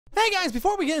Hey guys,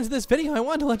 before we get into this video, I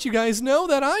want to let you guys know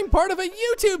that I'm part of a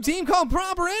YouTube team called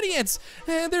Proper Idiots.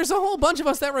 And there's a whole bunch of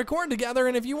us that record together,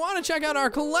 and if you want to check out our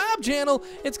collab channel,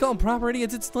 it's called Proper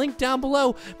Idiots. It's linked down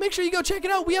below. Make sure you go check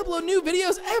it out. We upload new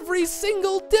videos every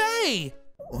single day.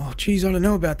 Oh, jeez, I don't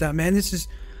know about that, man. This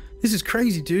is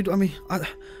crazy, dude. I mean, I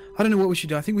don't know what we should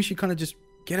do. I think we should kind of just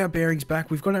get our bearings back.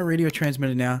 We've got our radio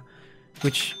transmitter now.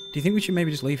 Which, do you think we should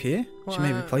maybe just leave here? Well, should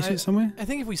maybe place it somewhere? I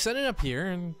think if we set it up here,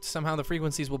 and somehow the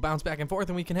frequencies will bounce back and forth,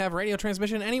 and we can have radio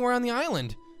transmission anywhere on the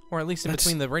island. Or at least in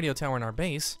between the radio tower and our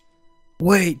base.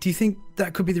 Wait, do you think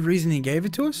that could be the reason he gave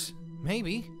it to us?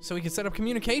 Maybe. So we can set up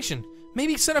communication.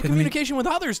 Maybe set up communication with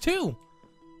others, too.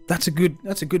 That's a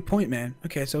good point, man.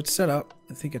 Okay, so it's set up.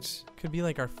 I think it's... Could be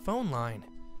like our phone line.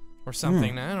 Or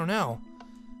something. I don't know.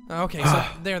 Okay, so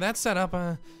there, that's set up.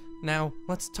 Now,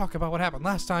 let's talk about what happened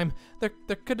last time. There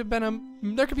could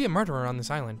be a murderer on this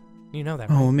island. You know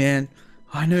that, right? Oh, man.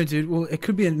 I know, dude. Well, it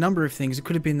could be a number of things. It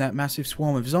could have been that massive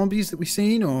swarm of zombies that we've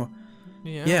seen, or...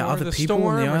 Yeah, or other the people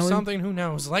storm on the island. Or something, who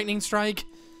knows? Lightning strike.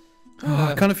 Oh,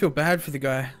 I kind of feel bad for the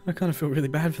guy. I kind of feel really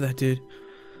bad for that dude.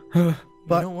 But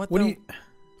you know what do you...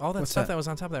 All that stuff that was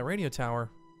on top of that radio tower.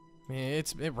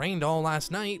 It rained all last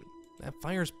night. That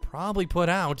fire's probably put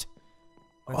out.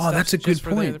 Oh, that's a good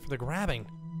point. For the grabbing.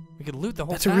 We could loot the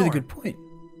whole tower. That's a really good point.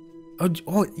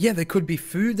 Oh, yeah, there could be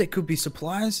food, there could be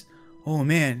supplies. Oh,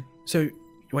 man. So,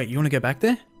 wait, you want to go back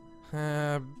there?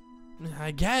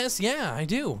 I guess, yeah, I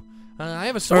do. I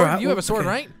have a sword. Right, you have a sword,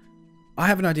 right? I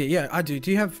have an idea. Yeah, I do. Do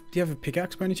you have a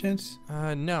pickaxe by any chance?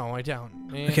 No, I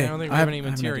don't. Okay, I don't think we have any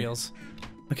materials.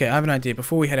 Okay, I have an idea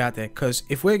before we head out there, because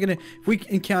if we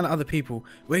encounter other people,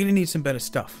 we're gonna need some better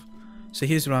stuff. So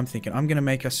here's what I'm thinking. I'm gonna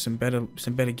make us some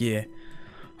better gear.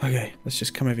 Okay, let's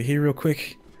just come over here real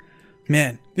quick.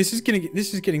 Man, this is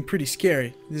getting pretty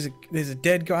scary. There's a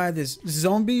dead guy. There's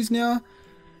zombies now.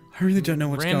 I really don't know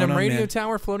what's going on, Random radio man.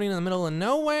 tower floating in the middle of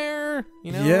nowhere.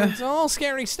 You know, yeah. It's all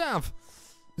scary stuff.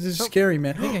 This is scary,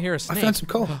 man. I think I hear a snake. I found some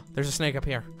coal. There's a snake up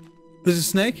here. There's a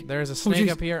snake? There's a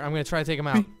snake up here. I'm gonna try to take him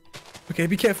out. Okay,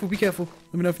 be careful, be careful.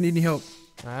 Let me know if you need any help.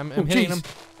 I'm hitting him.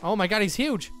 Oh my god, he's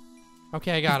huge.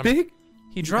 Okay, I got him. Big?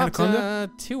 He dropped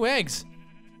 2 eggs.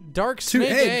 Dark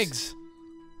snake eggs.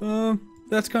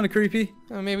 That's kind of creepy.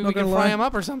 Maybe we can fry them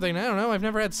up or something. I don't know. I've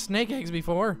never had snake eggs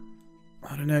before.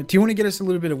 I don't know. Do you want to get us a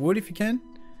little bit of wood if you can?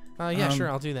 Yeah, sure.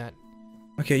 I'll do that.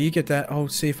 Okay, you get that. I'll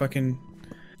see if I can...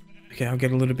 Okay, I'll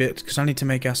get a little bit, because I need to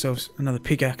make ourselves another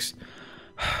pickaxe.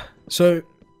 So,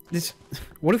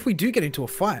 what if we do get into a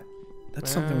fight? That's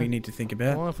something we need to think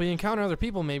about. Well, if we encounter other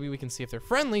people, maybe we can see if they're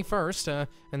friendly first, and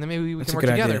then maybe we can work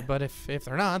together. Idea. But if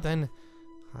they're not, then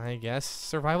I guess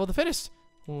survival of the fittest.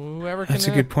 Whoever can... That's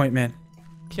a good point, man.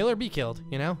 Kill or be killed,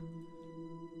 you know?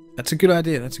 That's a good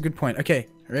idea. That's a good point. Okay,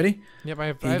 ready? Yep, I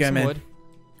have some wood.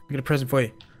 I got a present for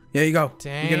you. There you go.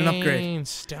 Dang, we get an upgrade.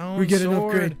 Stone we get sword. an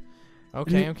upgrade.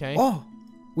 Okay, okay. Oh,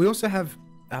 we also have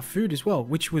our food as well,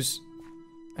 which was...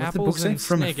 What's the book say?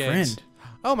 From a friend. Eggs.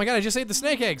 Oh my god, I just ate the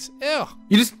snake eggs. Ew.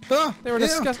 You just... they were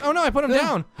disgusting. Oh no, I put them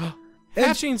down.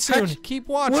 Hatching soon. Keep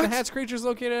watch. The hatch creature's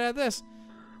located at this.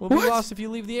 We'll be lost if you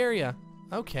leave the area.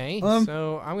 Okay,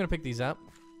 so I'm going to pick these up,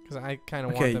 because I kind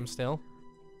of want them still.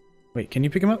 Wait, can you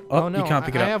pick them up? Oh, no, you can't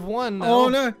pick it up. I have one, though. Oh,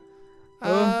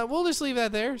 no. We'll just leave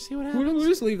that there, see what happens. We'll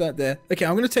just leave that there. Okay,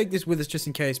 I'm going to take this with us just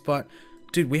in case, but...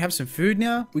 Dude, we have some food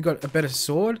now. We got a better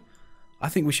sword. I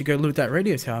think we should go loot that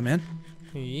radio tower, man.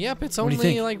 Yep, it's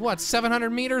only, like, what, 700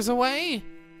 meters away?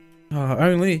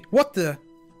 Only. What the?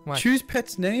 What? Choose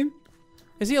pet's name?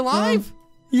 Is he alive?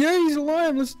 Yeah, he's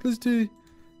alive. Let's do...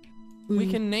 We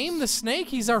can name the snake.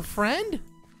 He's our friend?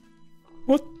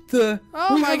 What the?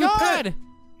 Oh my god!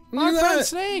 Our friend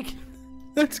Snake!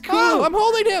 That's cool! Oh, I'm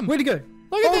holding him! Where'd he go?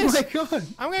 Look at this! Oh my god!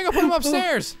 I'm gonna go put him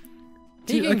upstairs!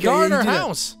 He can guard our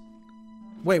house!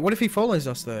 Wait, what if he follows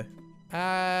us though?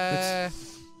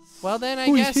 Well then I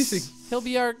guess he'll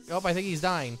be our... Oh, I think he's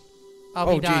dying.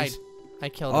 Oh, he died. I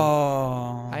killed him.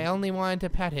 Oh. I only wanted to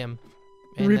pet him.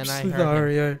 And then I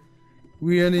hurt him.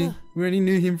 We only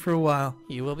knew him for a while.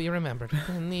 You will be remembered.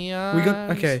 In the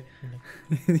okay.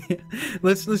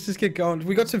 let's just get going.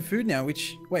 We got some food now.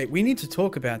 Wait, we need to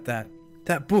talk about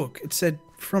that book. It said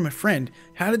from a friend.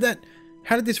 How did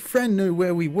this friend know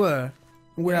where we were,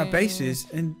 where our base is,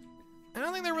 and I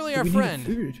don't think they're really our friend.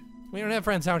 Food. We don't have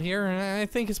friends out here, and I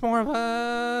think it's more of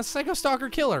a psycho stalker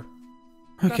killer.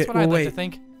 Okay, that's what I'd like to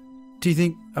think. Do you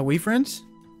think are we friends?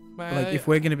 Like if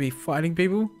we're gonna be fighting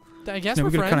people? I guess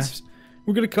we're friends.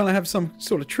 We're gonna kind of have some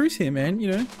sort of truce here, man. You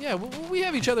know? Yeah, we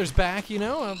have each other's back, you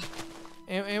know,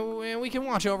 and we can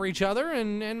watch over each other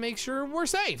and make sure we're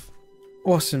safe.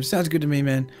 Awesome, sounds good to me,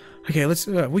 man. Okay, let's.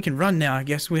 We can run now. I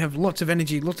guess we have lots of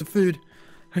energy, lots of food.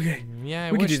 Okay. Yeah,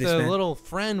 I We can wish do this, the man. little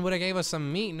friend would have gave us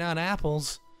some meat, not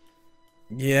apples.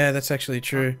 Yeah, that's actually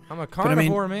true. I'm a But I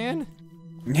mean- carnivore, man.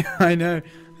 Yeah, I know.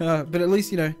 But at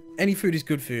least, you know, any food is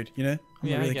good food, you know? I'm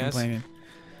Yeah, not I really guess. complaining.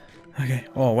 Okay.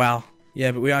 Oh, wow.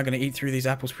 Yeah, but we are going to eat through these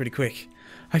apples pretty quick.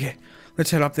 Okay,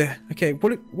 let's head up there. Okay,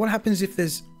 what happens if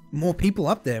there's more people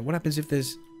up there? What happens if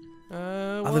there's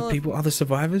other people, other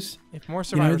survivors? If more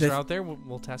survivors there's- are out there,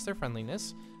 we'll test their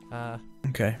friendliness.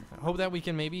 Okay. I hope that we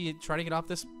can maybe try to get off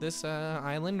this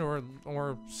island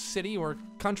or city or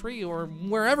country or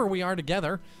wherever we are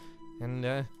together. And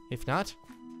if not,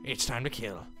 it's time to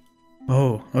kill.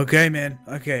 Oh, okay, man.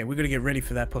 Okay, we got to get ready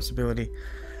for that possibility.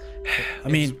 I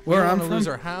mean, where I'm we don't want to from, lose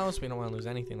our house. We don't want to lose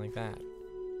anything like that.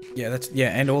 yeah,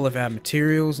 and all of our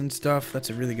materials and stuff. That's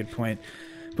a really good point.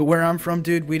 But where I'm from,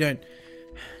 dude, we don't,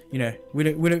 you know, we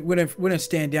don't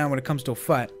stand down when it comes to a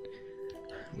fight.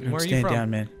 We don't Where are you stand from? down,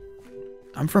 man.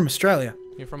 I'm from Australia.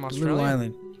 You're from A Australia? little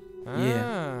island. Ah,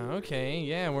 Yeah. okay.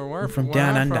 Yeah, we're from where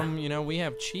down I'm under. from, you know, we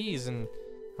have cheese, and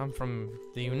I'm from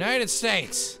the United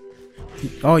States.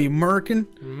 Oh, you American?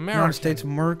 American. United States of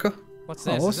America. What's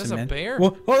Oh, this? awesome, Is this a man. bear?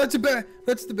 Well, oh, that's a bear.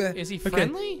 That's the bear. Is he Okay.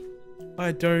 friendly?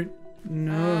 I don't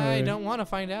know. I don't want to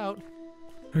find out.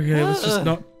 Okay, let's just Ugh.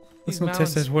 not These test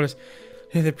mountains. those waters.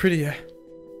 Yeah, they're pretty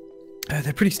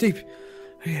steep.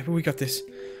 Okay, but we got this.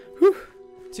 Whew.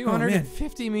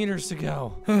 250 meters to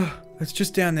go. It's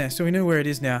just down there, so we know where it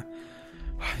is now.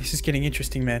 This is getting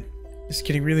interesting, man. This is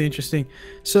getting really interesting.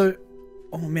 So,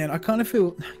 oh man, I kind of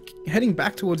feel heading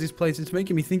back towards this place. It's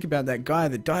making me think about that guy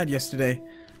that died yesterday.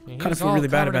 He Kind of was feel all really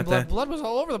bad covered in about blood. that. Blood was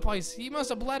all over the place. He must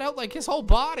have bled out like his whole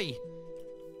body.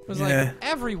 It was Yeah. like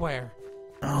everywhere.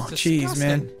 Oh, It's jeez,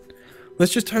 man. disgusting.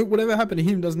 Let's just hope whatever happened to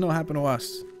him does not happen to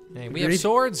us. Hey, we have Agreed?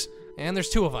 swords, and there's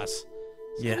two of us.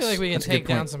 So I Yes, feel like we can that's a good take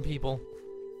down point. some people.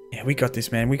 Yeah, we got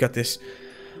this, man. We got this.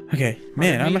 Okay,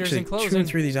 man, I'm meters actually and closing. chewing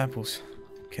through these apples.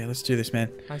 Okay, let's do this,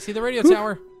 man. I see the radio Whew.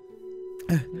 tower.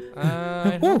 I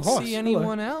Oh, don't horse, see hello.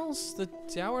 anyone else. The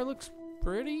tower looks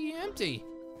pretty empty.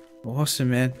 Awesome,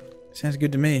 man. Sounds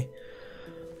good to me.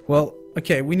 Well,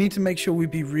 okay, we need to make sure we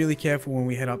be really careful when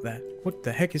we head up there. What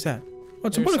the heck is that? Oh,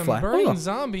 it's a There's butterfly. some Hold burning on.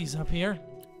 zombies up here.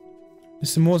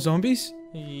 There's some more zombies?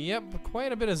 Yep,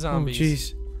 quite a bit of Oh, zombies.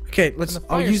 jeez. Okay, let's. And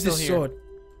the I'll fire's use this still here. sword.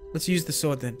 Let's use the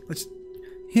sword then. Let's.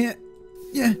 Here.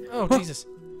 Yeah. Oh, Oh. Jesus.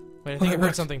 Wait, I Oh, think I it heard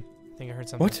worked. something. I think I heard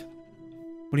something. What?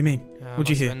 What do you mean? What'd you must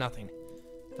have hear? been nothing.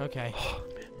 Okay.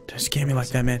 Don't scare me like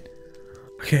that, man.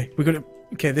 Okay, we gotta.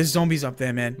 Okay, there's zombies up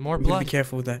there, man. More we gotta blood. be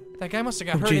careful with that. That guy must have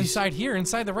got Oh, hurt jeez. inside here,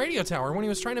 inside the radio tower, when he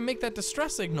was trying to make that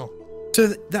distress signal. So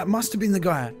that must have been the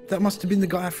guy. That must have been the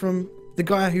guy from. The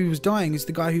guy who was dying is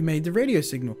the guy who made the radio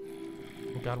signal.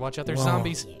 Oh, God, watch out, there's Whoa.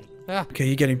 zombies. Ah. Okay,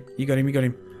 you get him. You got him. You got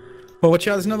him. Oh, watch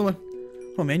out! There's another one.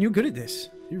 Oh man, you're good at this.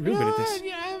 You're real good at this.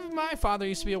 Yeah, my father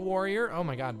used to be a warrior. Oh,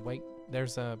 my God, wait.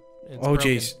 There's a... It's Oh,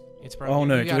 broken. jeez. It's broken. Oh,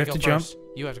 no, You do we gotta have go to jump? first.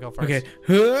 You have to go first.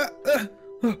 Okay.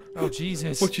 Oh,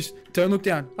 Jesus. Watch this. Don't look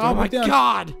down. Oh, Don't my look down.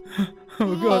 God.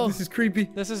 Oh god, Oh. this is creepy.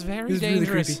 This is very This is really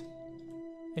dangerous.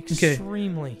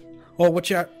 Extremely. Oh,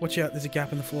 watch out! Watch out! There's a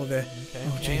gap in the floor there. Okay,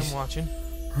 Oh, okay, I'm jeez. watching.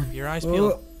 Keep your eyes Oh.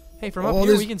 peeled. Hey, from up Oh, here,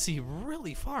 there's- we can see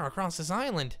really far across this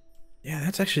island. Yeah,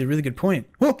 that's actually a really good point.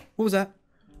 Whoa! What was that?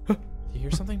 Do you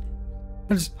hear something?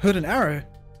 I just heard an arrow.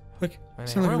 Like, An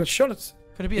sounded like arrow? we got shot at.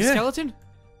 Could it be a Yeah. skeleton?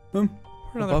 Or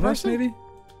another Above us, person? maybe?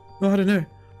 Oh, I don't know. I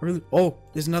really. Oh,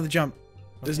 there's another jump.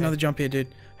 There's Okay. another jump here, dude.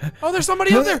 Oh, there's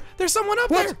somebody What? up there. There's someone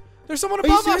up What? there. There's someone Are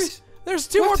you above us. serious? There's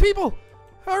two more What? people.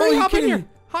 Hurry Oh, you up in kidding here. me?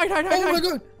 Hide, hide, hide, Oh hide. my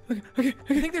god. Okay, okay, okay.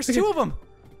 I think there's okay. two of them.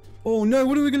 Oh no!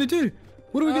 What are we gonna do?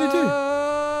 What are we gonna do?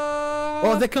 Uh,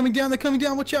 Oh, they're coming down. They're coming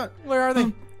down. Watch out. Where are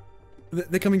they?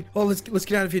 They're coming. Oh, let's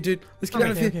get out of here, dude. Let's get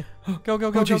out of Okay, here. okay. Go,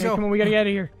 go, go, Oh, go, jeez. go. Come on, we gotta get out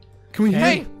of here. Can we?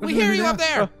 Hey, What we do hear do you now? up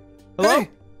there. Hello? Hey,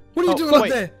 what are you Oh, doing up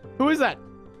wait. there? Who is that?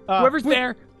 Whoever's Wait.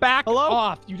 there, back Hello?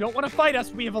 off. You don't want to fight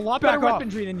us. We have a lot Back better off.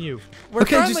 weaponry than you. We're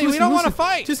Okay, friendly. We don't want to listen.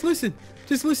 fight. Just listen.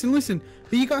 Just listen. Listen.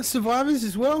 Are you guys survivors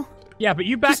as well? Yeah, but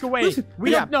you back Just away. listen.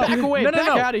 We Yeah, don't know. back away. No, no, Back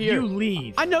no. outta here. You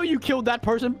leave. I know you killed that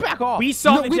person. Back off. We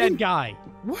saw No, the we dead didn't- guy.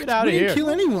 What? Get outta we didn't here. kill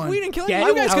anyone. We didn't kill Get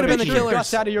anyone. You guys out could have of been the here. killers.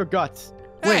 Guts out of your guts.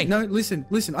 Hey. Wait, no, listen.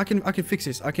 I can fix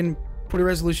this. I can put a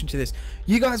resolution to this.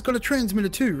 You guys got a transmitter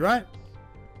too, right?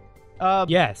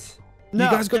 Yes. No.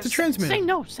 You guys got the transmitter. Say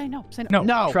no. No,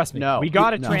 No. trust me. No. We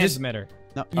got a No. transmitter.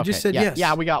 No. You just said yeah. yes.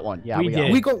 Yeah, we got one. Yeah, We we got did.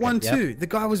 one. We got one Yep. too. The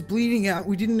guy was bleeding out.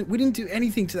 We didn't do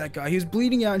anything to that guy. He was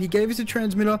bleeding out. He gave us a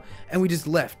transmitter, and we just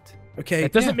left. Okay.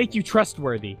 That doesn't make you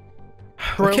trustworthy.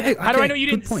 Okay. How do I okay, know you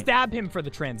good didn't point. stab him for the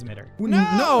transmitter?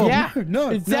 No. Yeah, No.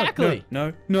 exactly.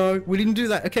 No. We didn't do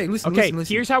that. Okay. Listen. Okay,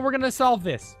 Listen. here's how we're gonna solve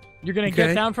this. You're gonna Okay.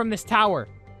 get down from this tower.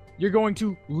 You're going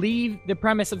to leave the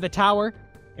premise of the tower,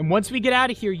 And once we get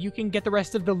out of here, you can get the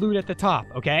rest of the loot at the top,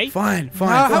 okay? Fine,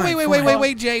 fine.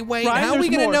 Wait, Jay, wait. Brian, How are we there's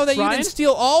gonna more. know that you Brian? didn't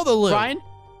steal all the loot? Brian?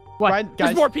 What? Brian, There's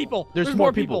guys, more people. There's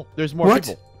more people. There's more What?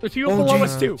 people. There's people Oh, below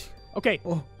geez. us too. Okay,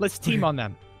 Oh, let's team on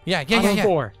them. Yeah. I'm on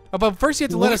 4. But first you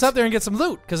have to let us What? up there and get some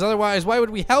loot, because otherwise, why would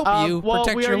we help you Well,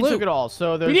 protect we your already loot? took it all,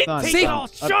 so there's We didn't none. take See? it all.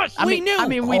 Shush! We knew. I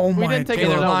mean, we Oh my didn't take God. it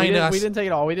all. They're No, lying to us. we didn't take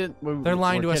it all. We didn't. They're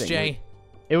lying to we're us, kidding. Jay.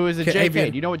 It was a Okay, JK.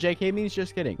 Aviator. Do you know what JK means?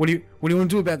 Just kidding. What do you want to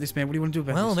do about this, man? What do you want to do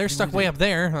about this? Well, they're stuck way up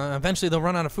there. Eventually, they'll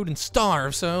run out of food and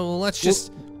starve. So let's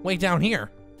just wait down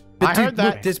here. But I dude, heard that.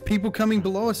 Look, there's people coming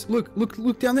below us.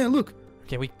 Look down there. Look.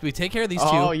 Okay, we take care of these two,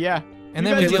 Oh yeah. and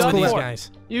You then we guys deal are with done these for.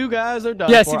 guys. You guys are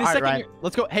done. Yeah, for. see, the All right, second Ryan, you're-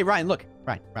 let's go. Hey, Ryan, look.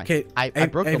 Ryan. Okay, I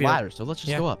broke the Aviator. ladder, so let's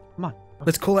just Yeah. go up. Come on.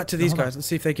 Let's call out to these Hold on. guys. Let's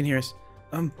see if they can hear us.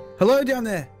 Hello down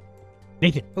there.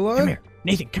 Nathan, Hello. come here.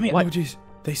 Nathan, come here. Oh jeez,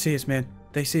 they see us, man.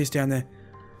 They see us down there.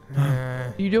 What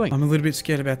are you doing? I'm a little bit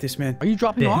scared about this, man. Are you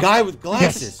dropping Yeah. off? Guy with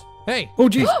glasses. Hey, Oh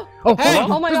jeez. Oh, Hey!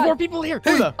 hello? Oh my There's God. more people here.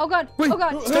 Hey. Oh god. Wait. Oh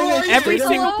god. Stay there. Every Stay there.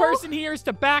 single Hello? person here is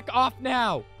to back off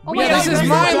now. Oh We my Yeah, god. this is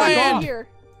Everybody my back land. off here.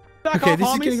 Back Okay, off, this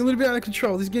is homies. getting a little bit out of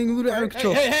control. This is getting a little bit out of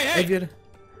control. Hey. Aviator.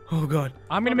 Oh god.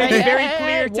 I'm gonna make Hey, it very hey,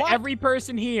 clear hey, to what? every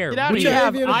person here. Get out of We here.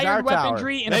 have Aviator. iron Guard tower.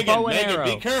 weaponry and a bow and Megan, arrow.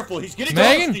 be careful. He's getting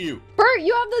Megan? close to you. Bert,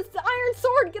 you have this iron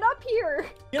sword. Get up here.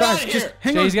 Get Guys, out of just here.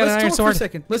 hang Jay's on. got an Let's iron talk for sword. a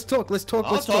second. Let's talk.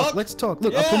 I'll talk. Let's talk.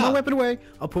 Look, I'll put my Yeah. weapon away.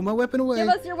 I'll put my weapon away. Give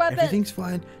us your weapon. Everything's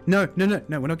fine. No.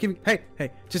 We're not giving. Hey.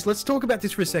 Just let's talk about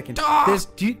this for a second. Ah! There's.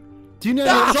 Do you know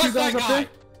Don't the two trust guys that up guy.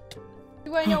 there?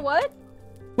 Do I know what?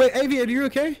 Wait, Aviator, you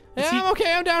okay? yeah, I'm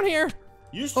okay. I'm down here.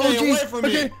 You Oh stay away jeez. from me.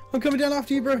 Okay, I'm coming down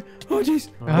after you, bro. Oh jeez.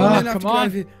 Ah, I'm come get on. out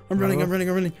of here. I'm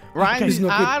running. Ryan, This is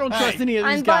not good. I don't trust Hey. any of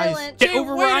these I'm guys. violent. Get Jay,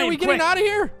 over wait, Ryan, are we getting quick. out of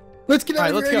here? Let's get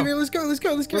out Alright, of here, let's go. Aviator. Let's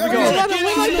go. Let's get Where out we of going? here. Let them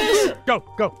Get like in this. here.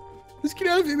 Go. Let's get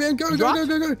out of here, man.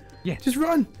 Go. Yeah. Just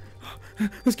run.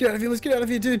 Let's get out of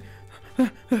here, dude.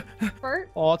 Bert?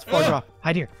 Oh, it's far off.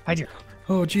 Hide here.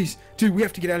 Oh jeez, dude, we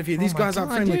have to get out of here. These Oh my guys aren't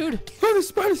God, friendly. dude. Oh, there's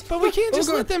spiders. But we can't Oh, just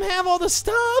God. let them have all the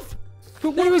stuff. But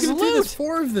what There are we was gonna do? loot. There's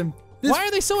 4 of them. There's Why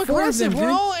are they so 4 of them, aggressive? We're dude.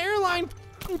 all airline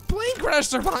plane crash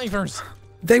survivors.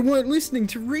 They weren't listening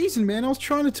to reason, man. I was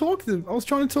trying to talk to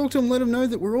them. Let them know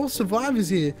that we're all survivors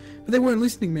here. But they weren't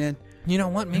listening, man. You know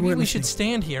what? Maybe weren't we should listening.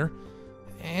 stand here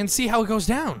and see how it goes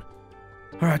down.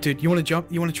 All right, dude. You want to jump?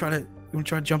 You want to try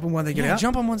to jump them while they get Yeah, out?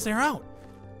 jump them once they're out. All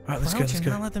right, let's go. Crouch Let's and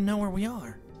go. not let them know where we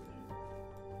are.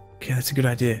 Okay, that's a good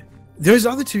idea. Those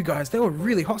other 2 guys, they were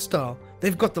really hostile.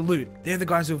 They've got the loot. They're the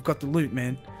guys who have got the loot,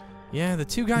 man. Yeah, the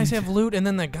 2 guys have loot, and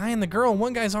then the guy and the girl.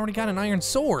 One guy's already got an iron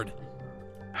sword.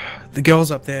 The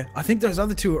girls up there. I think those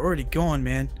other 2 are already gone,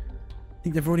 man. I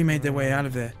think they've already made their way out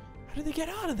of there. How did they get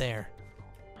out of there?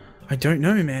 I don't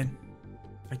know, man.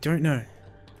 I don't know.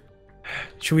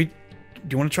 Should we... Do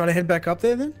you want to try to head back up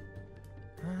there, then?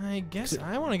 I guess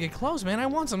I want to get close, man. I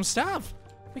want some stuff.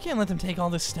 We can't let them take all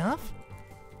this stuff.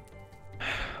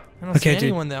 I don't Okay, see dude.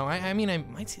 anyone though. I mean, I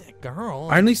might see that girl.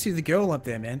 I only see the girl up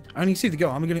there, man. I only see the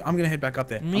girl. I'm gonna head back up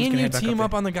there. Me and you team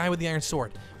up on the guy with the iron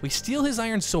sword. We steal his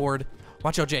iron sword.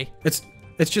 Watch out, Jay. It's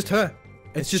just her.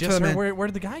 It's just her, man. Where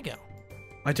did the guy go?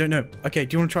 I don't know. Okay,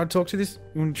 do you want to try to talk to this?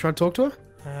 You want to try to talk to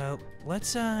her?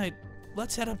 Let's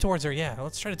head up towards her. Yeah,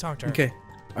 let's try to talk to her. Okay.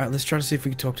 All right, let's try to see if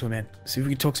we can talk to her, man. See if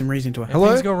we can talk some reason to her. If Hello?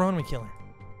 things go wrong, we kill her.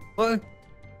 Hello?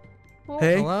 Oh,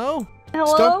 Hey? Hello?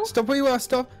 Hello? Stop where you are.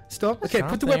 Stop. Okay, Stop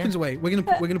put the there. weapons away. We're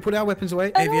gonna put our weapons away.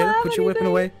 I don't Aviator, have put your weapon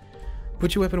anything. away.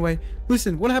 Put your weapon away.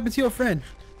 Listen, what happened to your friend?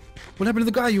 What happened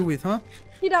to the guy you were with, huh?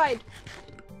 He died.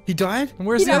 He died? And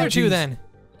where's He the other died. 2 then?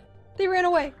 They ran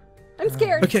away. I'm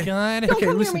scared. Okay. God. Don't okay,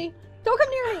 come listen. near me. Don't come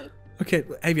near me. Okay,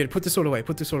 Aviator, put the sword away.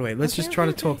 Put the sword away. Let's Okay, just try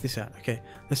okay, to talk this out. Okay,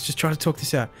 let's just try to talk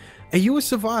this out. Are you a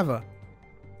survivor?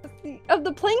 Of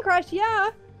the plane crash,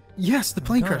 yeah. Yes, the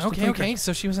plane crash. the Okay, plane okay. crash.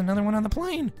 So she was another one on the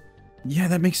plane. Yeah,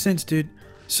 that makes sense, dude.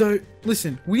 So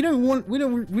listen, we don't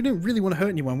really want to hurt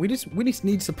anyone. We just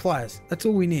need supplies. That's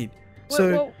all we need.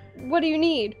 So What do you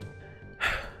need?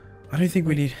 I don't think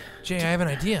we need. Jay, I have an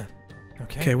idea.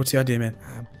 Okay. Okay, what's the idea, man?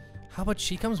 How about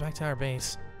she comes back to our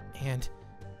base and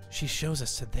she shows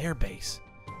us to their base,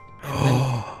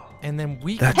 and then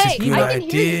we That's can a Hey, good I can hear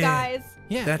idea. you guys.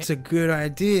 yeah. That's a good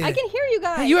idea. I can hear you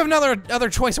guys. Hey, you have another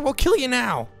choice, or we'll kill you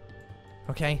now.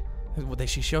 Okay.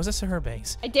 She shows us to her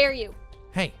base. I dare you.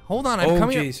 Hey, hold on. I'm Oh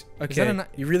coming. jeez. that Okay. a-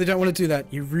 You really don't want to do that.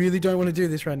 You really don't want to do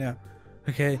this right now.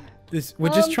 Okay. We're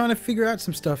just trying to figure out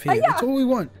some stuff here. yeah. That's all we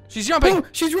want. She's jumping. Oh,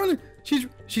 she's running.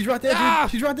 She's right there, Ah!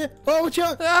 dude. She's right there. Oh, watch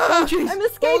out. Ah! Oh, jeez. I'm Oh,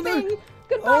 escaping. no.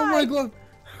 Goodbye. Oh my god.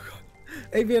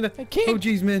 Aviator. I can't- Oh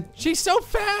jeez, man. She's so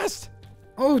fast.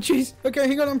 Oh jeez. Okay,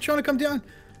 hang on. I'm trying to come down.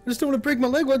 I just don't want to break my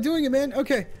leg while doing it, man.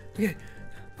 Okay.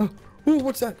 Oh, ooh,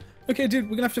 what's that? Okay, dude,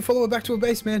 we're gonna have to follow her back to her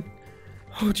base, man.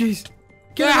 Oh, jeez.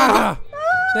 Get him. Ah!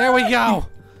 There we go.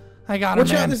 I got her,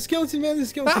 Watch out, man. there's a skeleton, man. There's a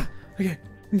skeleton. Okay,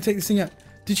 let me take this thing out.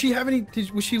 Did she have any?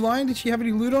 Was she lying? Did she have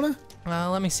any loot on her?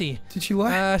 Let me see. Did she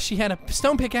lie? She had a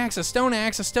stone pickaxe, a stone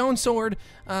axe, a stone sword,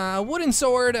 wooden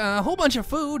sword, a whole bunch of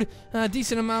food, a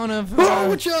decent amount of. Oh,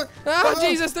 watch out! Oh,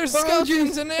 Jesus, there's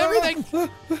skeletons and everything.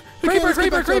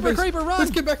 Creeper, run!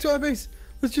 Let's get back to our base.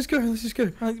 Let's just go. Let's just go.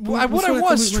 What I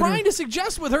was trying to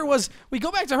suggest with her was we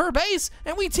go back to her base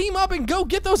and we team up and go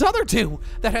get those other two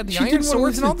that had the iron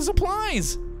swords and all the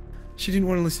supplies. She didn't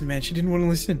want to listen, man. She didn't want to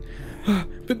listen.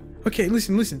 But okay,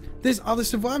 listen. There's other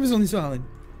survivors on this island.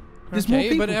 There's more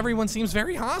people. But everyone seems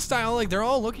very hostile. Like they're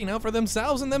all looking out for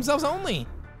themselves and themselves only.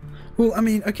 Well, I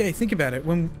mean, okay, think about it.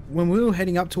 When we were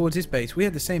heading up towards this base, we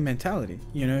had the same mentality.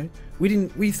 You know,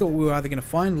 we thought we were either going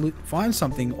to find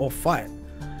something or fight.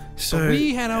 So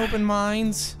we had open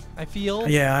minds, I feel.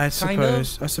 Yeah, I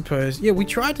suppose. Yeah, we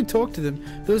tried to talk to them.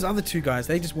 Those other two guys,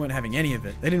 they just weren't having any of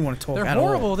it. They didn't want to talk at all.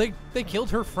 They're horrible. They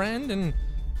killed her friend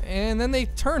and then they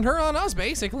turned her on us,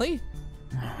 basically.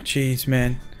 Oh, jeez,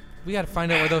 man. We got to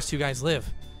find out where those two guys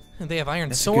live. They have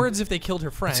iron swords if they killed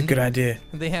her friend. That's a good idea.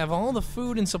 They have all the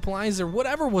food and supplies or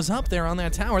whatever was up there on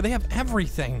that tower. They have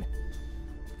everything.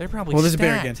 They're probably Well, there's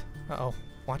stacked. a bear again. Uh-oh.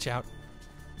 Watch out.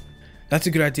 That's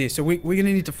a good idea. So we're going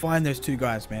to need to find those two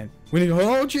guys, man. We're going to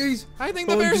go, oh, jeez. I think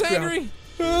the bear's angry.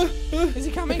 Is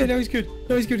he coming? Okay, no, he's good.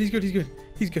 No, he's good. He's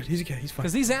okay. He's fine.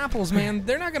 Because these apples, man,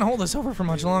 they're not going to hold us over for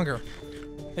much longer.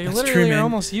 They That's literally true, are man.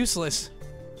 almost useless.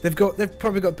 They've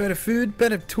probably got better food,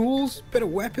 better tools, better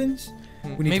weapons. We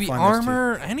need Maybe to find those two.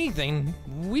 armor, anything.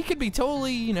 We could be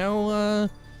totally, you know,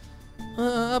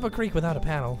 up a creek without a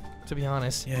paddle, to be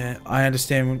honest. Yeah, I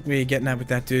understand where you're getting at with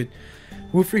that, dude.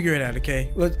 We'll figure it out,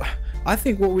 okay? I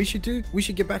think what we should do, we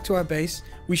should get back to our base.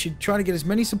 We should try to get as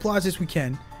many supplies as we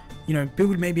can. You know,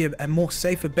 build maybe a more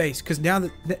safer base. Because now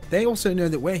that they also know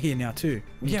that we're here now, too.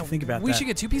 We need to think about that. We should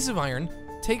get 2 pieces of iron,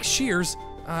 take shears,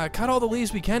 cut all the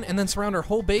leaves we can, and then surround our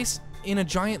whole base in a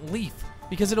giant leaf.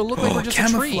 Because it'll look like we're just a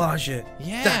tree. Camouflage it.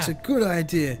 Yeah. That's a good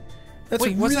idea. That's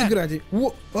Wait, a what's really that? good idea.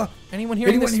 What? Anyone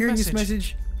hearing Anyone this hearing message? this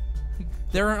message?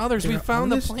 There are others. There We are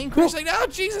found others? the plane crash site. Oh,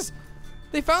 Jesus!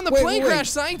 They found the plane crash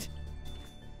site.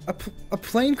 A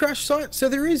plane crash site? So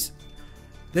there's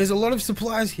a lot of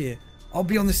supplies here. I'll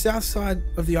be on the south side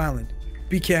of the island.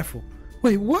 Be careful.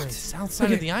 Wait, what? Wait, south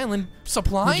side of the island?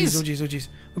 Supplies? Oh jeez.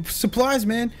 Supplies,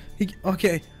 man.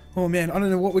 Okay. Oh man, I don't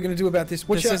know what we're gonna do about this.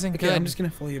 Watch This out. isn't Okay, good. I'm just gonna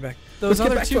follow you back. Those Let's get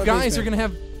other back to two our base, guys are man.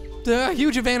 going to have a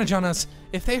huge advantage on us.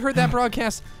 If they heard that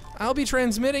broadcast, I'll be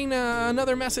transmitting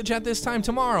another message at this time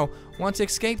tomorrow. Want to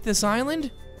escape this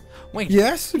island? Wait,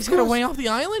 Yes, he's of got course. away off the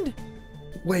island?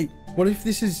 Wait, what if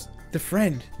this is the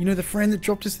friend? You know, the friend that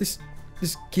dropped us this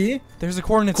gear? There's the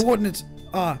coordinates. Coordinates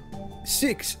are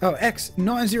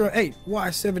X908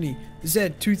 Y70 Z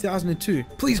 2002.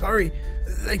 Please hurry.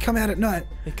 They come out at night.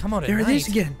 They come out at There night. it is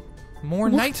again. More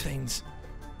What? night things.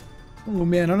 Oh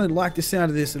man, I don't like the sound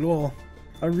of this at all.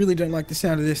 I really don't like the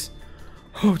sound of this.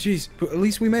 Oh jeez, but at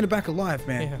least we made it back alive,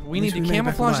 man. Yeah, At we least need to made it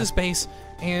back camouflage alive. this base,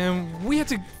 and we have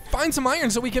to find some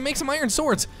iron so we can make some iron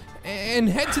swords and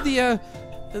head to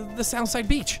the south side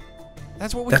beach.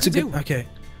 That's what we That's have a to good. do.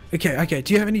 Okay.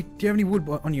 Do you have any wood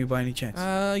on you by any chance?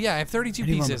 Yeah, I have 32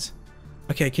 Any pieces.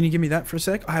 Okay, can you give me that for a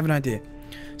sec? I have an idea.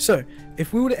 So,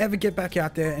 if we were to ever get back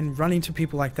out there and run into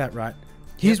people like that, right?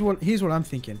 Here's what I'm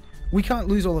thinking. We can't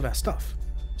lose all of our stuff.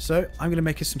 So, I'm gonna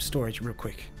make us some storage real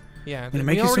quick. Yeah, gonna we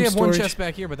make you already have some one storage. chest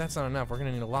back here, but that's not enough. We're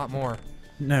gonna need a lot more.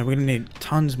 No, we're gonna need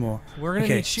tons more. We're gonna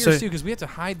Okay, need shears so- too, because we have to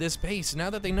hide this base. Now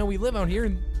that they know we live out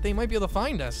here, they might be able to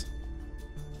find us.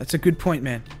 That's a good point,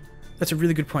 man. That's a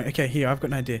really good point. Okay, here, I've got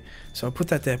an idea. So I'll put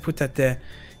that there.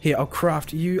 Here, I'll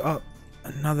craft you up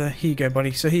another. Here you go,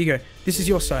 buddy. So here you go. This is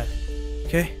your side.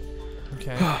 Okay?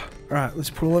 Okay. Alright, let's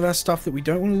put all of our stuff that we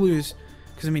don't want to lose.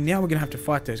 Because, I mean, now we're going to have to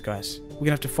fight those guys. We're going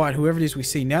to have to fight whoever it is we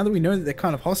see. Now that we know that they're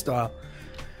kind of hostile,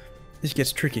 this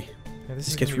gets tricky. Yeah, this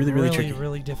is gets gonna be really tricky.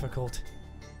 really difficult.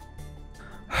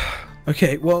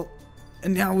 Okay, well,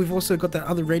 and now we've also got that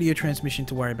other radio transmission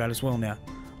to worry about as well now.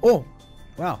 Oh,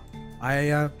 wow.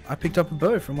 I picked up a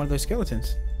bow from one of those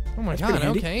skeletons. Oh my That's pretty god,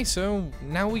 handy. okay, so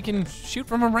now we can shoot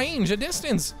from a range, a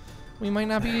distance. We might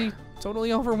not be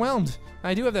totally overwhelmed.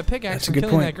 I do have that pickaxe That's a from good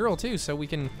killing point. that girl too, so we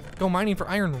can go mining for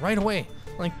iron right away.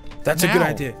 Like, That's a good now.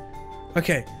 idea.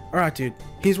 Okay, alright, dude.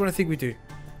 Here's what I think we do.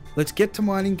 Let's get to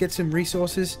mining, get some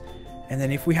resources, and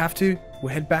then if we have to,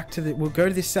 we'll head back to we'll go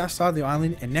to this south side of the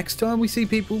island, and next time we see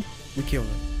people, we kill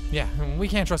them. Yeah, we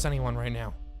can't trust anyone right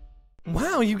now.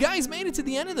 Wow, you guys made it to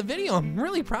the end of the video. I'm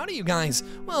really proud of you guys.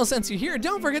 Well, since you're here,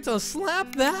 don't forget to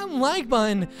slap that like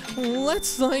button.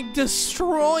 Let's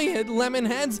destroy it, lemon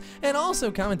heads. And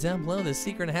also comment down below the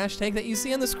secret hashtag that you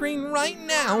see on the screen right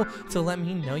now to let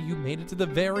me know you made it to the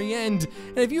very end.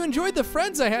 And if you enjoyed the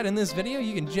friends I had in this video,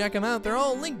 you can check them out. They're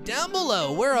all linked down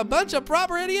below. We're a bunch of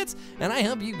proper idiots, and I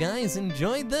hope you guys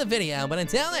enjoyed the video. But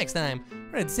until next time,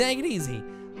 we're gonna take it easy.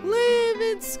 Live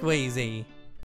it squeezy.